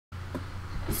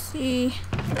See,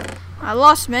 I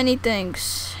lost many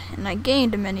things, and I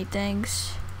gained many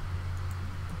things.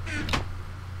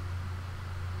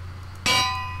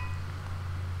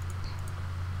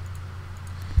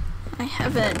 I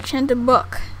have an enchanted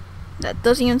book that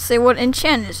doesn't even say what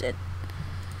enchant is it.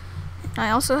 I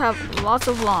also have lots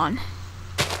of lawn.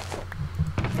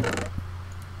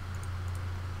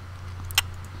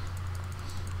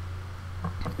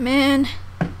 Man,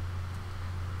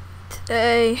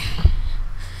 today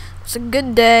was a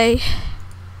good day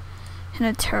and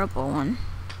a terrible one.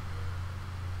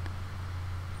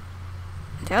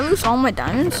 Did I lose all my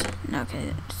diamonds? No,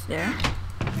 okay, it's there.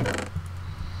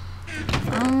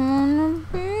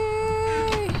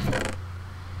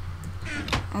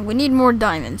 We need more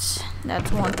diamonds.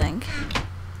 That's one thing.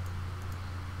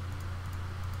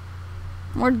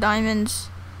 More diamonds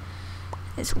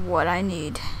is what I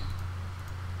need.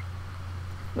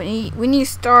 We need to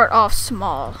start off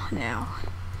small now.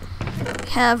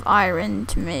 We have iron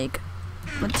to make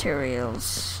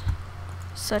materials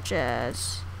such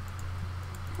as,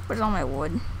 where's all my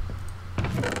wood?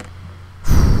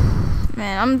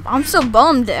 Man, I'm so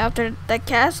bummed after that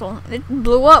castle. It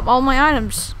blew up all my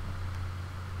items.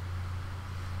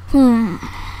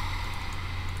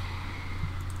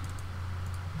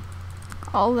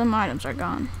 All them items are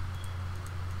gone.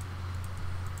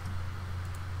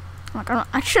 Like,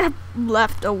 I should have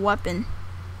left a weapon.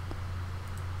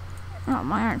 Oh,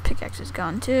 my iron pickaxe is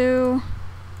gone too.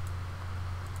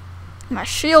 My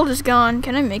shield is gone.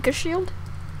 Can I make a shield?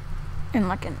 And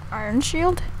like an iron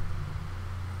shield?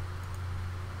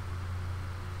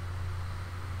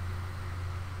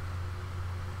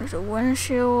 There's a wooden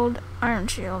shield, iron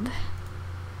shield.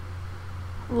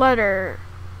 Leather.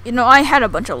 You know, I had a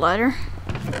bunch of leather.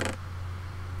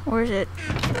 Where is it?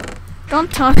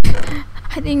 Don't tell me.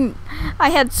 I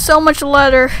had so much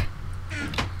leather.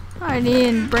 I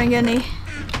didn't bring any.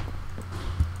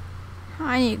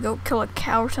 I need to go kill a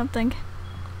cow or something.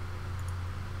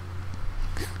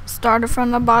 Started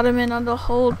from the bottom and on the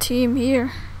whole team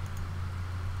here.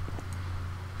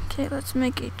 Okay, let's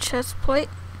make a chest plate.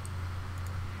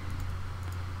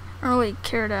 I don't really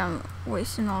care that I'm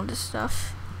wasting all this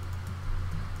stuff.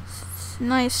 It's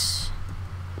nice.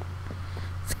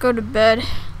 Let's go to bed.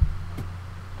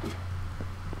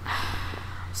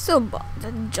 Still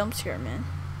that jump scare, man.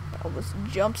 That was a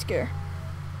jump scare.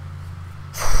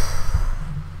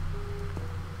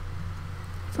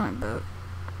 It's my boat.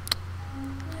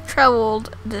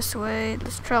 Traveled this way.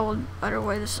 Let's travel the other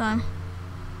way this time.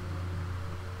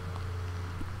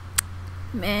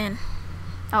 Man,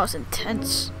 that was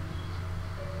intense.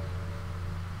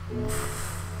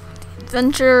 The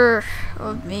adventure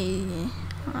of me.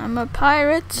 I'm a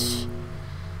pirate.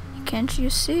 Can't you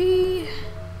see?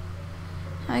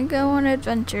 I go on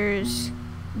adventures,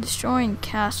 destroying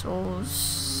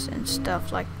castles and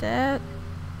stuff like that.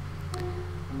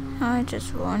 I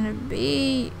just want to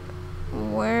be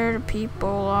where the people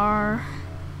are.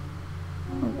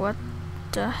 What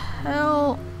the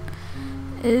hell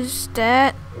is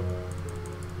that?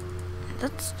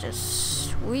 That's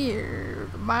just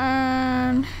weird,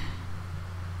 man.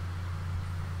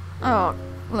 Oh,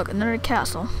 look, another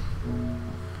castle.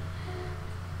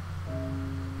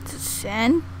 It's a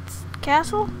sand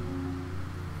castle?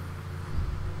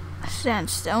 A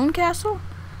sandstone castle?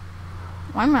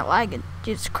 Why am I lagging?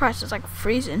 Jesus Christ, it's like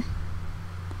freezing.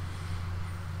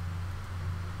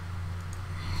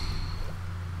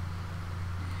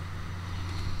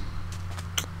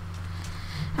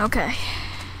 Okay.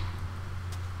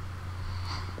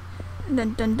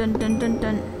 Dun dun dun dun dun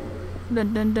dun.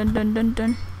 Dun dun dun dun dun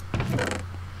dun.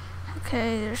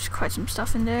 Okay, there's quite some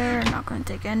stuff in there. Not gonna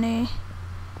take any.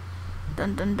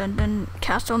 Dun dun dun dun.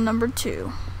 Castle number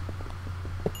 2.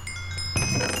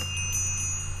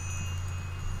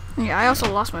 Yeah, I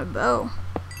also lost my bow.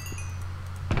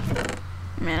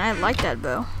 Man, I like that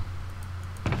bow.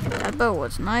 That bow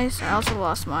was nice. I also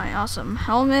lost my awesome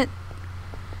helmet.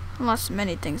 I lost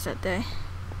many things that day.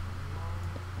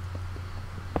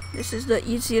 This is the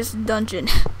easiest dungeon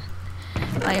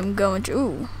I am going to.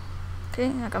 Ooh. Okay,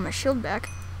 I got my shield back.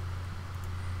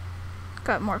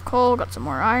 Got more coal, got some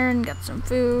more iron, got some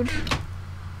food.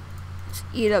 Let's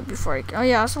eat up before I... Oh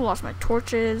yeah, I also lost my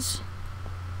torches.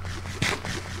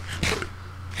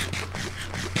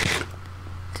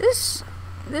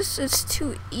 This is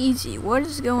too easy. What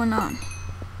is going on?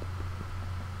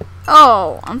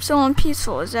 Oh, I'm still on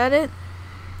peaceful. Is that it?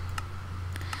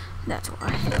 That's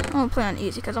why. I'm gonna play on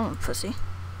easy because I'm a pussy.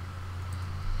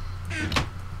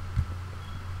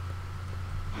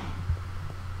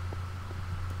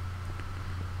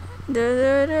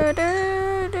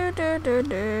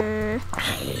 I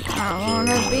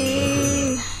wanna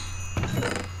be.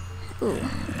 Ooh,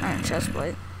 iron chest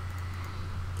plate.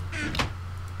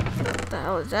 What the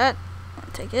hell is that?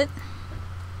 I'll take it.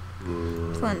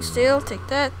 Flint and steel, take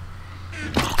that.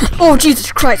 Oh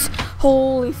Jesus Christ!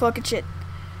 Holy fucking shit!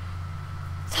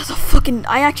 That's a fucking.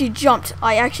 I actually jumped.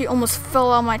 I actually almost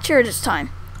fell out of my chair this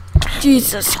time.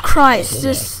 Jesus Christ!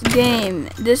 This game.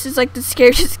 This is like the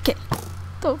scariest game.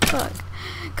 What the fuck?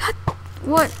 God.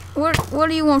 What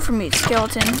do you want from me,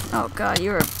 skeleton? Oh god,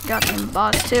 you're a goddamn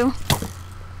boss too.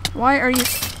 Why are you?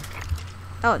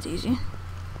 Oh, it's easy.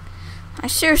 I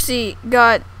seriously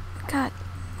got. God,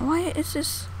 why is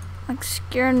this like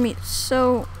scaring me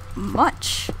so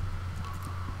much?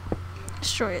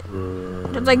 Destroy it.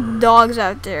 There's like dogs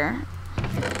out there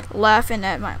laughing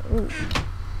at my. Ooh,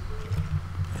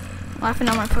 laughing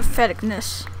at my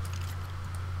patheticness.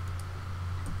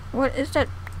 What is that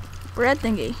bread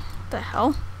thingy? The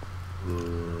hell?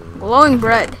 Glowing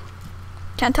bread.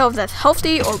 Can't tell if that's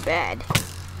healthy or bad.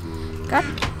 God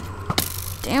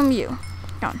damn you.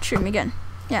 Come on, shoot me again.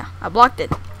 Yeah, I blocked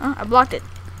it. I blocked it.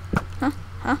 Huh?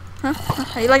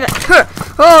 How you like that? Huh.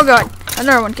 Oh god.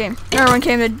 Another one came. Another one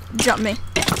came to jump me.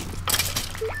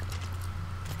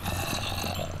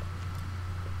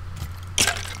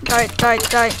 Die.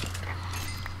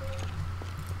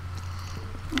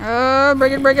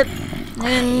 Break it.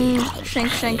 And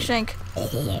shank.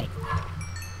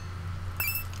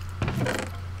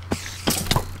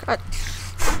 God.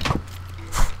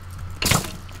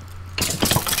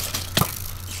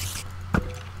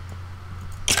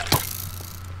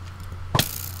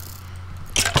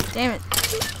 Damn it.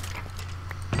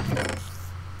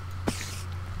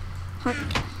 What?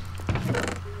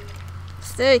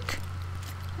 Steak.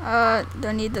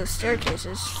 Don't need those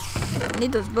staircases. I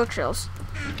need those bookshelves.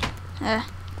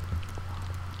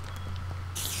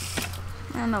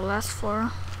 On the last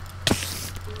floor.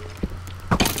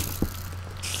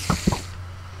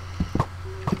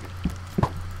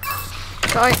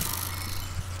 Die.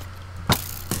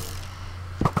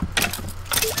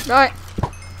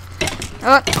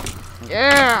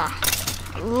 Yeah.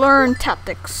 Learn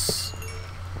tactics.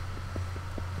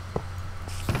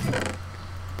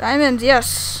 Diamonds,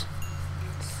 yes.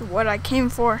 This is what I came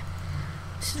for.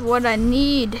 This is what I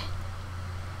need.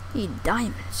 Need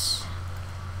diamonds.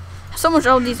 So much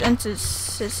all these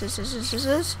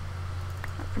emphases.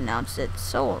 I pronounced it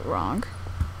so wrong.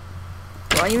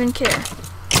 Do I even care?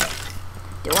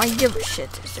 Do I give a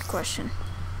shit is the question.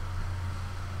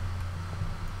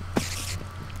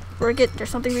 Break it, there's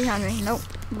something behind me. Nope.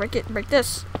 Break it, break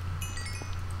this.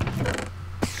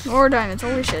 More diamonds,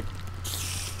 holy shit.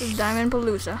 This is Diamond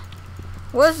Palooza.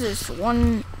 What is this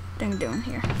one thing doing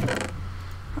here?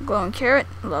 A glowing carrot,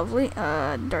 lovely.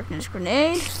 Darkness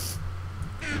grenade.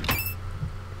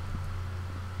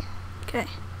 Okay.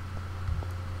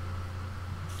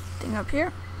 Thing up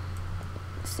here.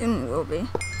 Soon will be.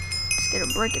 Just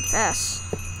gotta break it fast.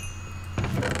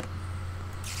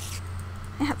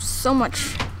 I have so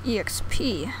much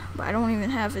EXP, but I don't even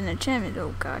have an enchantment.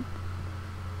 Oh god.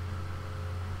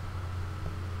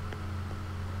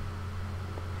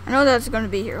 I know that's gonna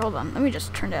be here. Hold on. Let me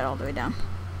just turn that all the way down.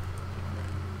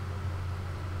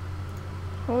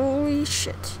 Holy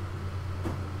shit.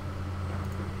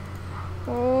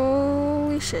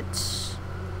 Holy shit.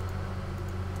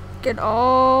 Get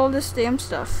all this damn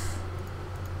stuff.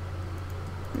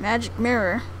 Magic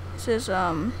mirror. This is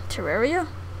Terraria?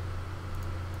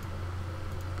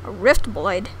 A rift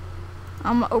blade.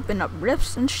 I'm gonna open up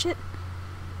rifts and shit.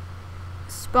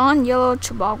 Spawn yellow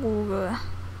tobacco.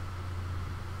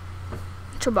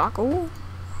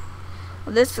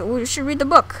 Well, we should read the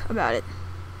book about it.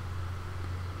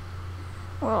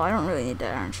 Well, I don't really need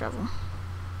that iron shovel.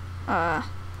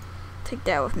 Take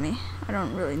that with me. I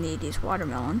don't really need these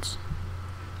watermelons.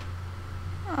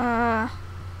 Well,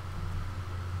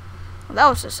 that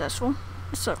was successful.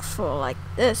 This looks full like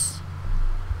this.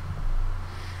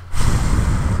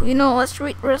 You know, let's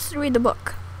read the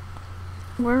book.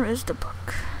 Where is the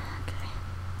book? Okay.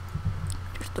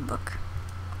 There's the book.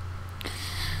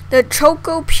 The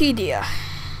Chocopedia.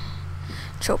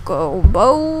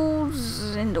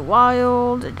 Chocobos in the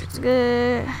wild.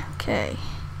 Okay.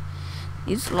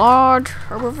 These large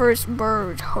herbivorous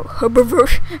birds.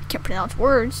 Herbivorous. I can't pronounce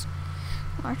words.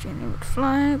 Watching them would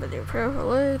fly, but they're powerful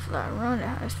legs, fly around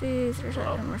at high speeds. There's an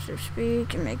immersive speed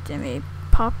can make them a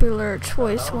popular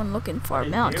choice when looking for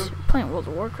mounts. Playing World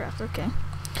of Warcraft. Okay.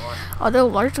 Although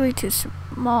largely too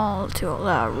small to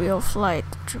allow real flight,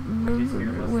 the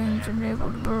wings enable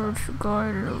the birds to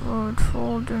glide and avoid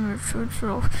fall damage to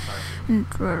itself. And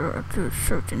at a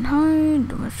certain height,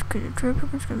 domesticated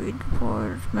triplets can be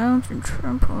deployed as mounts and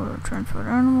transport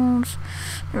animals.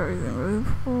 There are even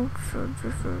reports of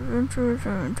different adventures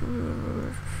having to do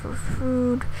with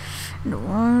food and the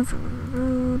ones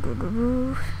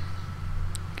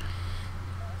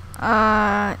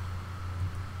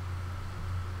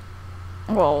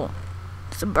well,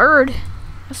 it's a bird.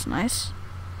 That's nice.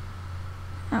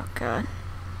 Oh god.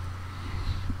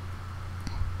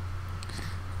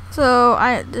 So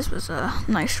this was a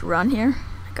nice run here.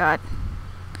 I got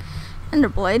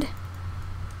Enderblade.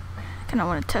 I kinda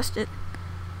wanna test it.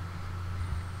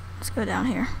 Let's go down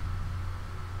here.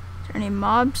 Is there any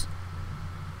mobs?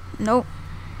 Nope.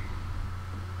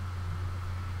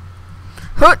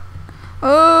 Hut!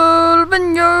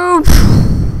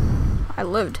 I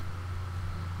lived.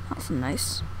 That was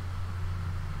nice.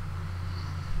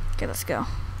 Okay, let's go.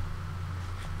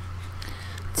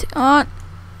 God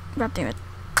damn it.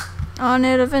 On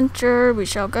an adventure, we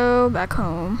shall go back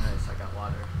home. Nice, I got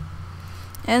water.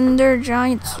 And their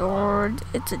giant sword.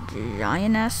 It's a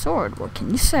giant ass sword. What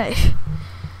can you say?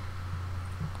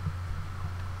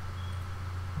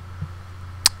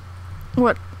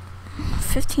 What?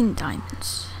 15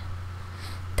 diamonds.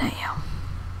 Damn.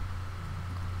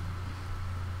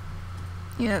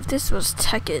 You know, if this was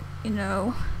Hexxit, you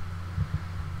know,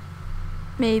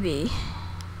 maybe.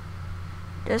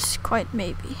 Just quite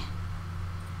maybe.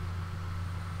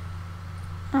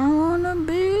 I wanna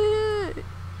be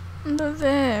the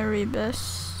very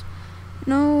best.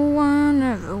 No one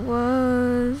ever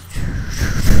was.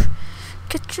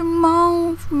 Get your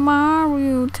mom for my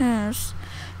real test.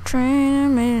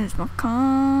 Training is my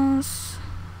cause.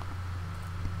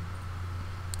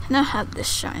 And I have this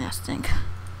shine ass thing.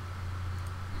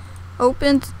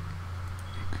 Opens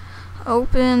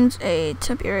a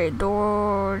temporary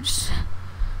doors.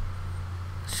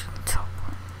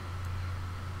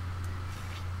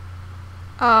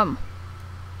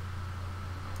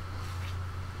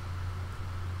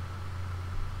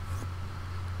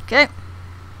 Okay.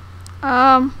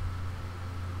 Kinda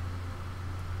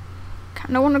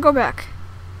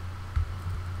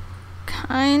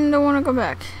wanna go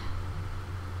back.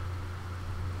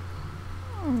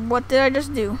 What did I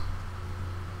just do?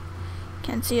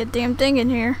 Can't see a damn thing in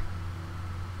here.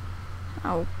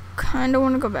 I kinda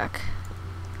wanna go back.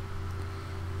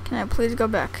 Can I please go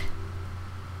back?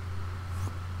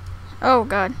 Oh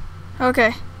god.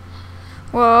 Okay.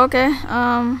 Well, okay.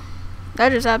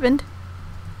 That just happened.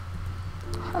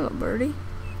 Hello, birdie.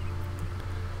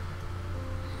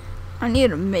 I need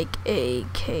to make a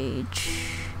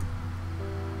cage.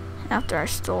 After I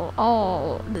stole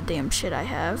all the damn shit I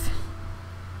have.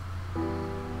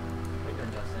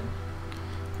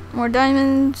 More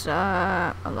diamonds,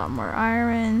 a lot more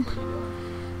iron.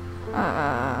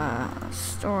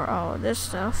 Store all of this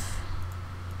stuff.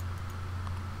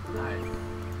 Nice.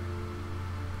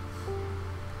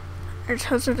 There's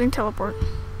Hexxit teleport.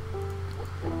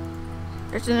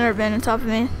 There's another band on top of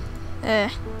me.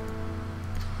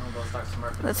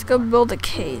 Let's go build a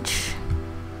cage.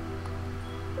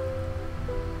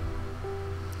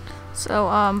 So,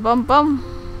 bum.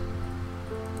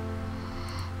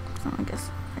 Oh, I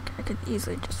guess I could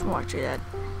easily just watch it at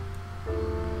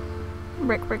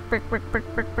brick.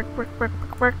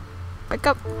 Wake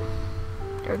up.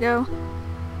 There we go.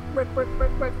 Brick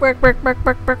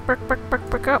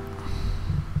up.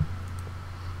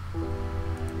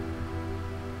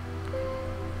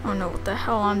 I don't know what the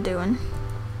hell I'm doing,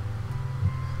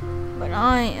 but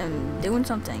I am doing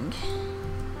something.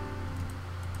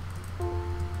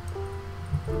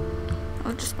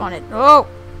 I'll just spawn it. Oh!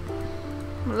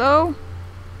 Hello?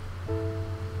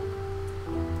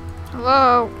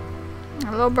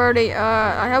 Hello, birdie.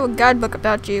 I have a guidebook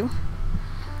about you.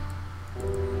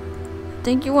 I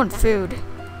think you want food.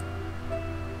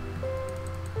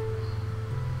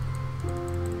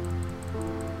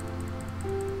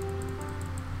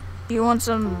 You want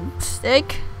some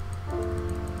steak?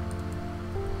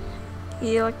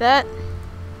 You like that?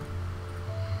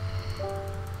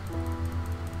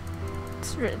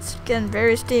 It's getting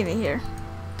very steamy here.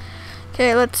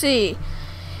 Okay, let's see.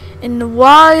 In the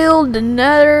wild, the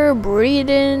nether,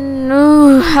 breeding.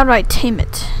 How do I tame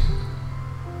it?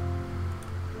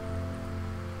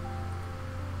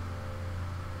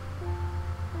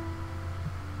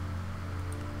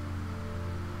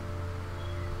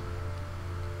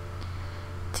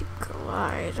 To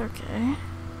glide, okay.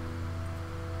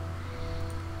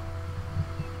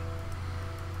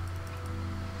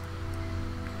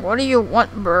 What do you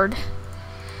want, bird?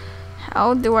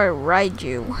 How do I ride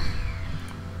you?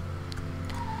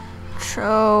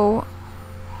 So,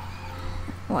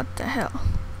 what the hell?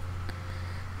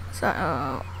 So,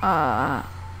 how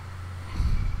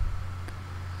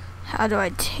do I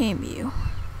tame you?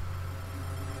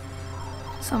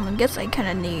 So I guess I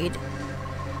kinda need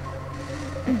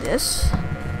this.